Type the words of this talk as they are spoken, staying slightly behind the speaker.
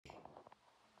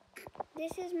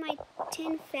This is my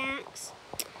 10 facts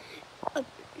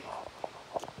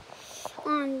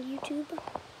on YouTube.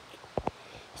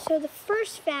 So the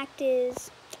first fact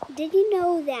is, did you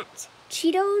know that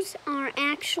Cheetos are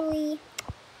actually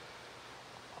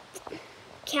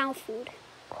cow food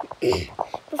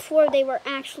before they were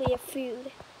actually a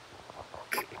food?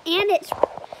 And it's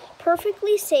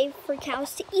perfectly safe for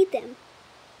cows to eat them.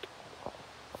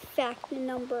 Fact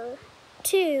number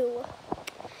 2.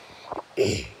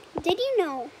 Did you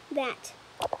know that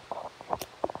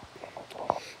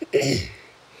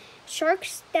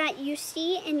sharks that you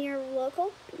see in your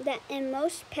local, that in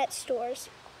most pet stores,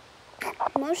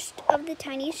 most of the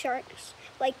tiny sharks,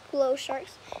 like glow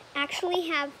sharks, actually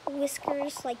have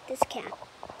whiskers like this cat?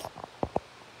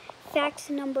 Fact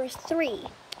number 3.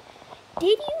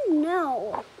 Did you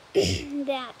know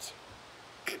that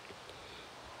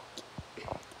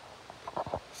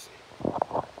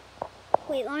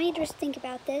wait, let me just think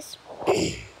about this.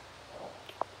 A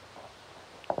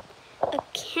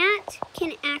cat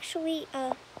can actually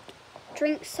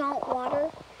drink salt water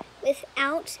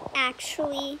without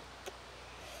actually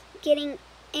getting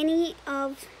any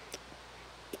of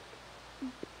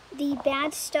the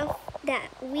bad stuff that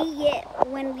we get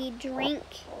when we drink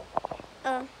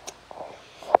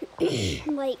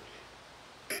like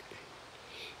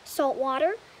salt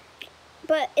water,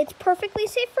 but it's perfectly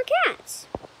safe for cats.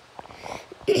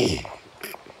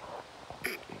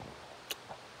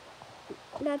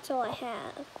 That's all I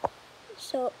have.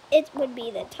 So it would be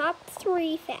the top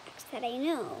 3 facts that I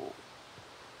know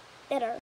that are